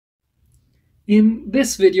In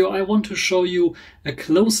this video, I want to show you a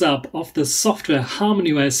close-up of the software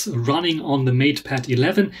HarmonyOS running on the MatePad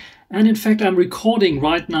 11. And in fact, I'm recording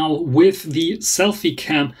right now with the selfie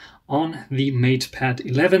cam on the MatePad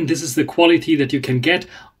 11. This is the quality that you can get.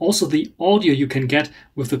 Also the audio you can get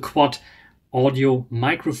with the quad audio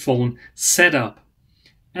microphone setup.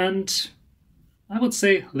 And I would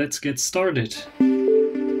say, let's get started.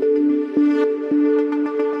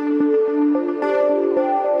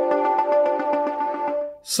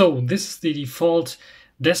 So this is the default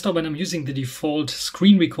desktop, and I'm using the default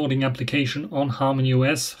screen recording application on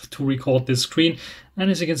HarmonyOS to record this screen. And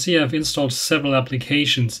as you can see, I've installed several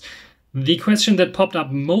applications. The question that popped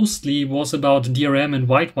up mostly was about DRM and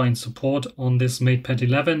white wine support on this MatePad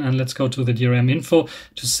 11. And let's go to the DRM info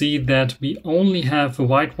to see that we only have a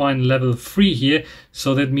white wine level 3 here.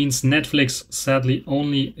 So that means Netflix sadly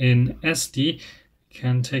only in SD.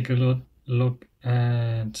 Can take a look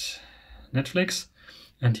at Netflix.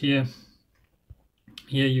 And here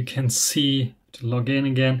you can see, to log in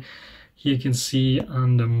again, here you can see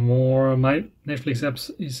under more, my Netflix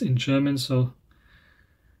apps is in German, so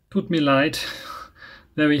tut mir leid.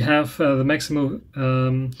 There we have the maximum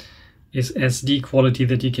is SD quality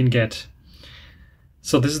that you can get.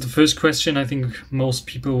 So this is the first question I think most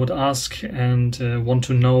people would ask and want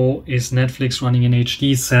to know, is Netflix running in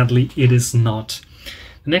HD? Sadly, it is not.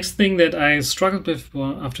 The next thing that I struggled with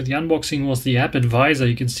after the unboxing was the app advisor.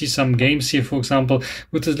 You can see some games here, for example,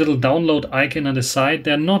 with this little download icon on the side.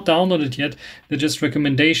 They're not downloaded yet, they're just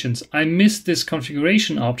recommendations. I missed this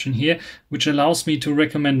configuration option here, which allows me to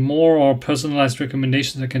recommend more or personalized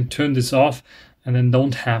recommendations. I can turn this off and then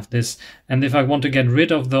don't have this. And if I want to get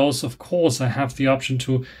rid of those, of course, I have the option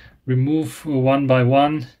to remove one by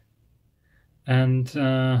one. And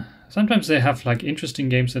sometimes they have like interesting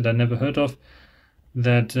games that I never heard of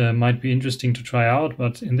that might be interesting to try out,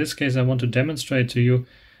 but in this case I want to demonstrate to you.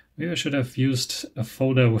 Maybe I should have used a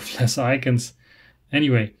folder with less icons.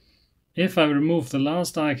 Anyway, if I remove the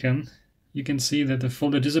last icon, you can see that the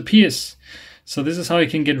folder disappears. So this is how you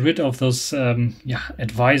can get rid of those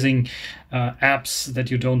advising apps that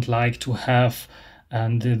you don't like to have,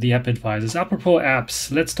 and the app advisors. Apropos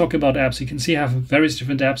apps, let's talk about apps. You can see I have various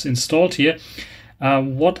different apps installed here.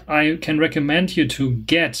 What I can recommend you to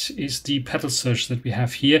get is the pedal search that we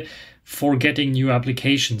have here for getting new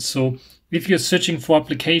applications. So if you're searching for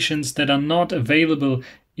applications that are not available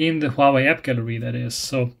in the Huawei app gallery, that is.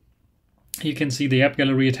 So you can see the app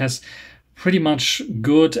gallery, it has pretty much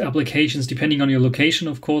good applications depending on your location,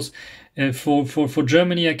 of course. For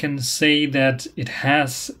Germany, I can say that it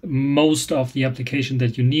has most of the application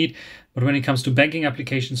that you need. But when it comes to banking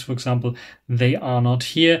applications, for example, they are not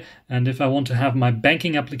here. And if I want to have my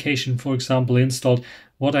banking application, for example, installed,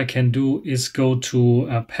 what I can do is go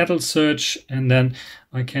to pedal search, and then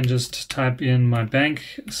I can just type in my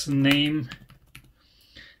bank's name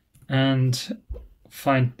and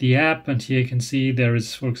find the app. And here you can see there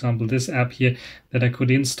is, for example, this app here that I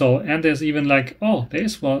could install. And there's even like, oh, there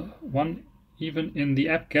is one even in the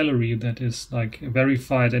app gallery that is like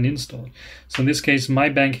verified and installed. So in this case, my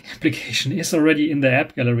banking application is already in the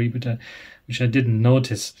app gallery, which I didn't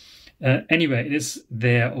notice. Anyway, it is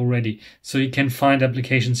there already. So you can find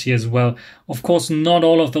applications here as well. Of course, not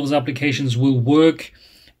all of those applications will work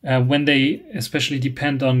when they especially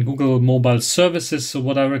depend on Google mobile services. So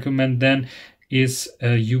what I recommend then is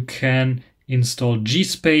you can install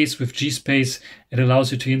GSpace. With GSpace, it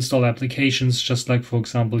allows you to install applications just like, for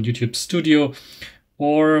example, YouTube Studio,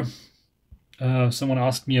 or someone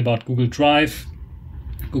asked me about Google Drive.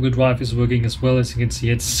 Google Drive is working as well. As you can see,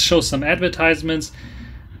 it shows some advertisements,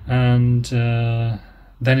 and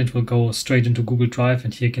then it will go straight into Google Drive.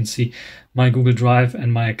 And here you can see my Google Drive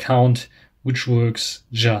and my account, which works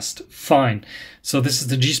just fine. So this is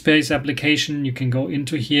the GSpace application. You can go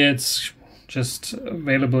into here. It's just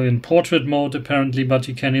available in portrait mode apparently, but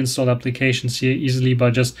you can install applications here easily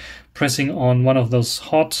by just pressing on one of those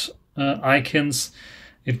hot icons.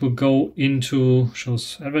 It will go into,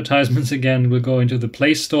 shows advertisements again, will go into the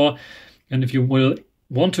Play Store. And if you will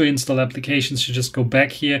want to install applications, you just go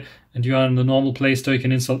back here and you are in the normal Play Store. You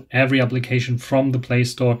can install every application from the Play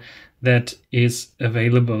Store that is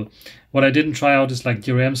available. What I didn't try out is like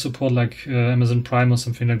DRM support, like Amazon Prime or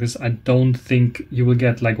something like this. I don't think you will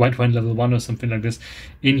get like white wine level 1 or something like this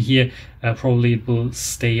in here. Probably it will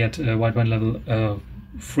stay at white wine level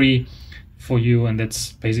 3 for you, and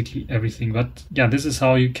that's basically everything. But yeah, this is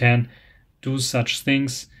how you can do such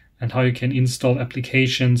things and how you can install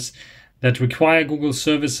applications that require Google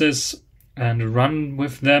services and run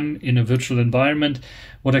with them in a virtual environment.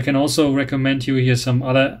 What I can also recommend you here, some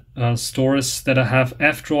other stores that I have.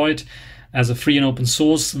 F-Droid as a free and open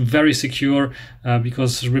source, very secure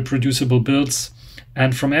because reproducible builds.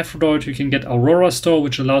 And from F-Droid you can get Aurora Store,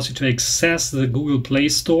 which allows you to access the Google Play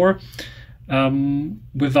Store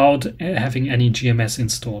without having any GMS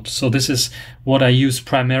installed. So this is what I use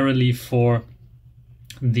primarily for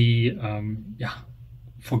the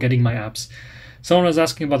for getting my apps. Someone was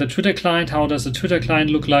asking about the Twitter client. How does the Twitter client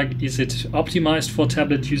look like? Is it optimized for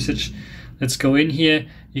tablet usage? Let's go in here.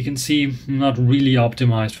 You can see not really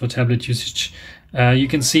optimized for tablet usage. You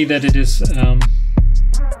can see that it is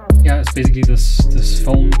it's basically this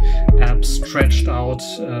phone app stretched out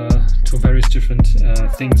to various different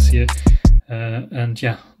things here. And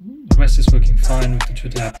yeah, the rest is working fine with the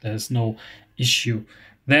Twitter app. There's no issue.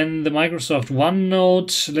 Then the Microsoft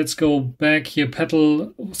OneNote. Let's go back here.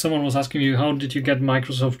 Petal. Someone was asking you, how did you get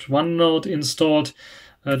Microsoft OneNote installed?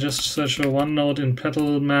 Just search for OneNote in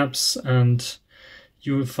Petal Maps and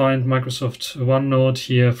you will find Microsoft OneNote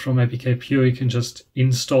here from APK Pure. You can just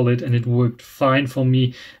install it and it worked fine for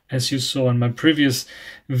me, as you saw in my previous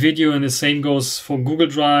video. And the same goes for Google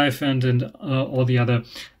Drive and all the other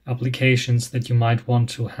applications that you might want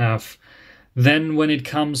to have. Then when it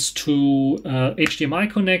comes to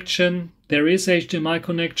HDMI connection, there is HDMI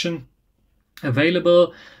connection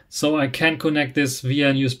available. So I can connect this via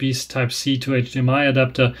an USB Type-C to HDMI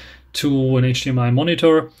adapter to an HDMI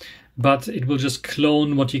monitor, but it will just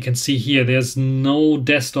clone what you can see here. There's no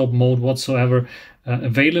desktop mode whatsoever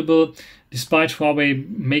available. Despite Huawei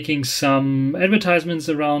making some advertisements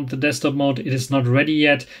around the desktop mode, it is not ready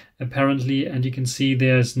yet, apparently. And you can see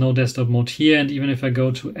there's no desktop mode here. And even if I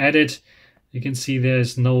go to edit, you can see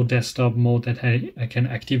there's no desktop mode that I can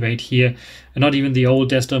activate here. And not even the old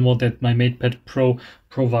desktop mode that my MatePad Pro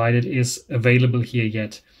provided is available here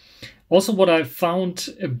yet. Also, what I found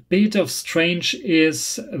a bit of strange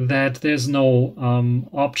is that there's no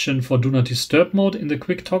option for Do Not Disturb mode in the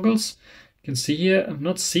quick toggles. You can see here, I'm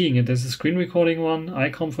not seeing it. There's a screen recording one, eye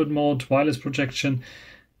comfort mode, wireless projection.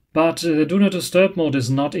 But the Do Not Disturb mode is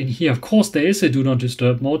not in here. Of course, there is a Do Not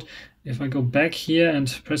Disturb mode. If I go back here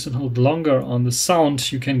and press and hold longer on the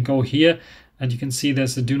sound, you can go here and you can see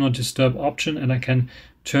there's a Do Not Disturb option, and I can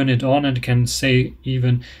turn it on and can say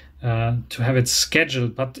even to have it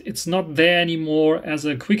scheduled, but it's not there anymore as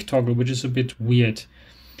a quick toggle, which is a bit weird.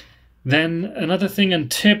 Then another thing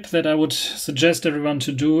and tip that I would suggest everyone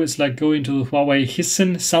to do is like go into Huawei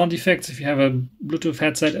Hissen sound effects. If you have a Bluetooth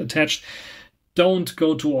headset attached, don't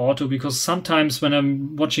go to auto, because sometimes when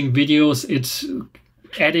I'm watching videos, it's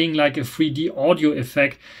adding like a 3D audio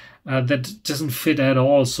effect that doesn't fit at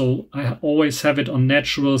all. So I always have it on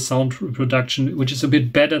natural sound reproduction, which is a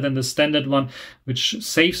bit better than the standard one, which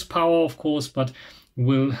saves power, of course, but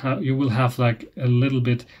you will have like a little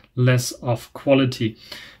bit less of quality.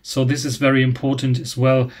 So this is very important as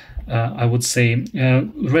well, I would say. The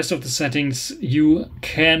rest of the settings, you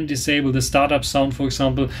can disable the startup sound, for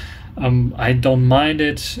example. I don't mind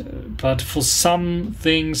it, but for some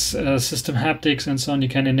things, system haptics and so on, you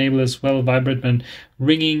can enable as well, vibrate and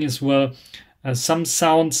ringing as well. Some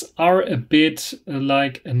sounds are a bit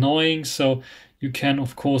like annoying, so you can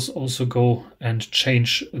of course also go and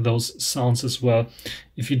change those sounds as well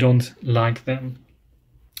if you don't like them.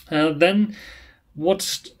 Then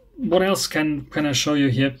what else can I show you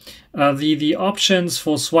here? The options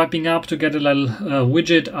for swiping up to get a little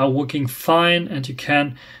widget are working fine, and you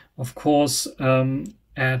can of course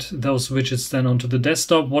add those widgets then onto the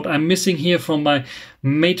desktop. What I'm missing here from my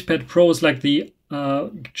MatePad Pro is like the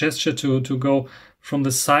gesture to go from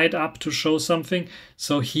the side up to show something.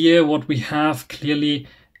 So here what we have clearly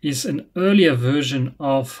is an earlier version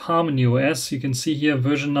of HarmonyOS. You can see here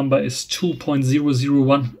version number is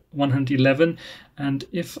 2.00111, and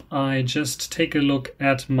if I just take a look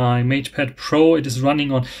at my MatePad Pro, it is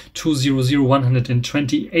running on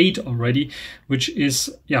 2.0.128 already, which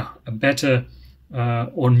is a better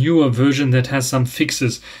or newer version that has some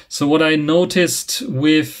fixes. So what I noticed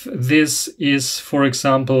with this is, for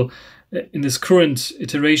example, in this current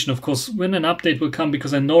iteration, of course, when an update will come,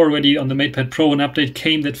 because I know already on the MatePad Pro an update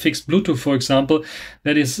came that fixed Bluetooth, for example,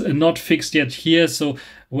 that is not fixed yet here. So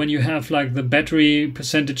when you have like the battery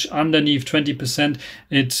percentage underneath 20%,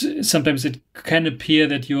 sometimes it can appear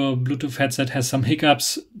that your Bluetooth headset has some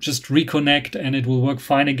hiccups. Just reconnect and it will work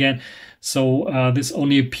fine again. So this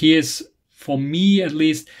only appears, for me at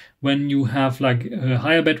least, when you have like a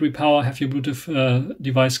higher battery power, have your Bluetooth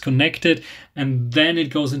device connected, and then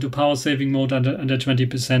it goes into power saving mode under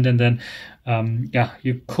 20%, and then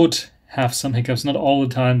you could have some hiccups, not all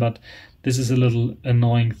the time, but this is a little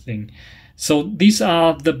annoying thing. So these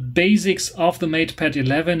are the basics of the MatePad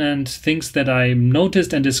 11 and things that I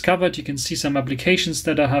noticed and discovered. You can see some applications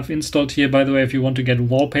that I have installed here. By the way, if you want to get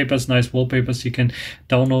wallpapers, nice wallpapers, you can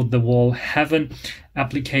download the Wall Heaven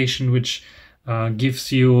application, which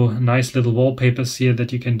gives you nice little wallpapers here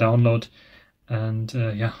that you can download. And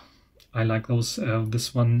yeah, I like those.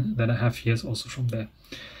 This one that I have here is also from there.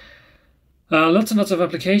 Lots and lots of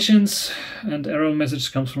applications, and error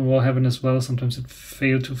message comes from Wall Heaven as well. Sometimes it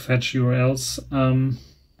failed to fetch URLs.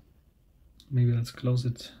 Maybe let's close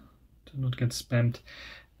it to not get spammed.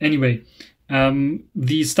 Anyway,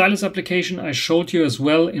 the stylus application I showed you as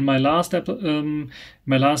well in my last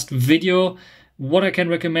video. What I can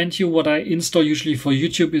recommend you, what I install usually for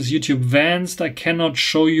YouTube, is YouTube Vanced. I cannot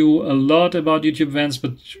show you a lot about YouTube Vanced,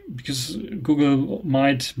 but because Google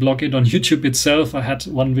might block it on YouTube itself, I had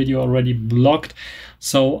one video already blocked.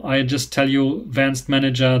 So I just tell you Vanced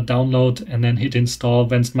Manager, download, and then hit install.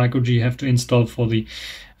 Vanced Micro G you have to install for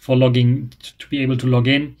logging, to be able to log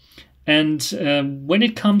in. And when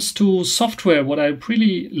it comes to software, what I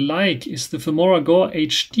really like is the Filmora Go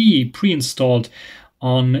HD pre-installed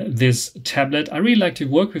on this tablet. I really like to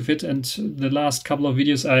work with it, and the last couple of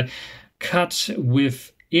videos I cut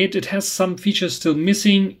with it. It has some features still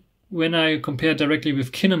missing when I compare directly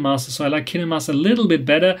with KineMaster, so I like KineMaster a little bit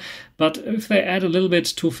better, but if they add a little bit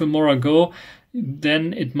to Filmora Go,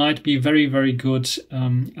 then it might be very, very good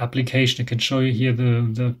application. I can show you here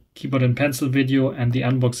the keyboard and pencil video, and the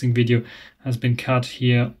unboxing video has been cut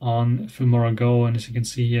here on Filmora Go, and as you can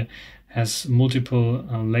see here, has multiple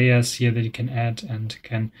layers here that you can add, and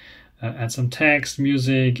can add some text,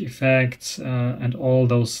 music, effects, and all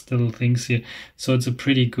those little things here. So it's a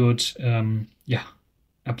pretty good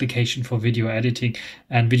application for video editing,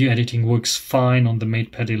 and video editing works fine on the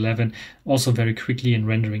MatePad 11, also very quickly in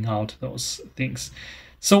rendering out those things.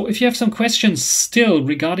 So if you have some questions still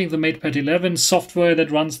regarding the MatePad 11 software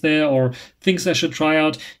that runs there, or things I should try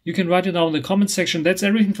out, you can write it down in the comment section. That's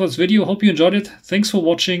everything for this video. Hope you enjoyed it. Thanks for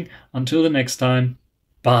watching. Until the next time.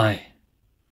 Bye.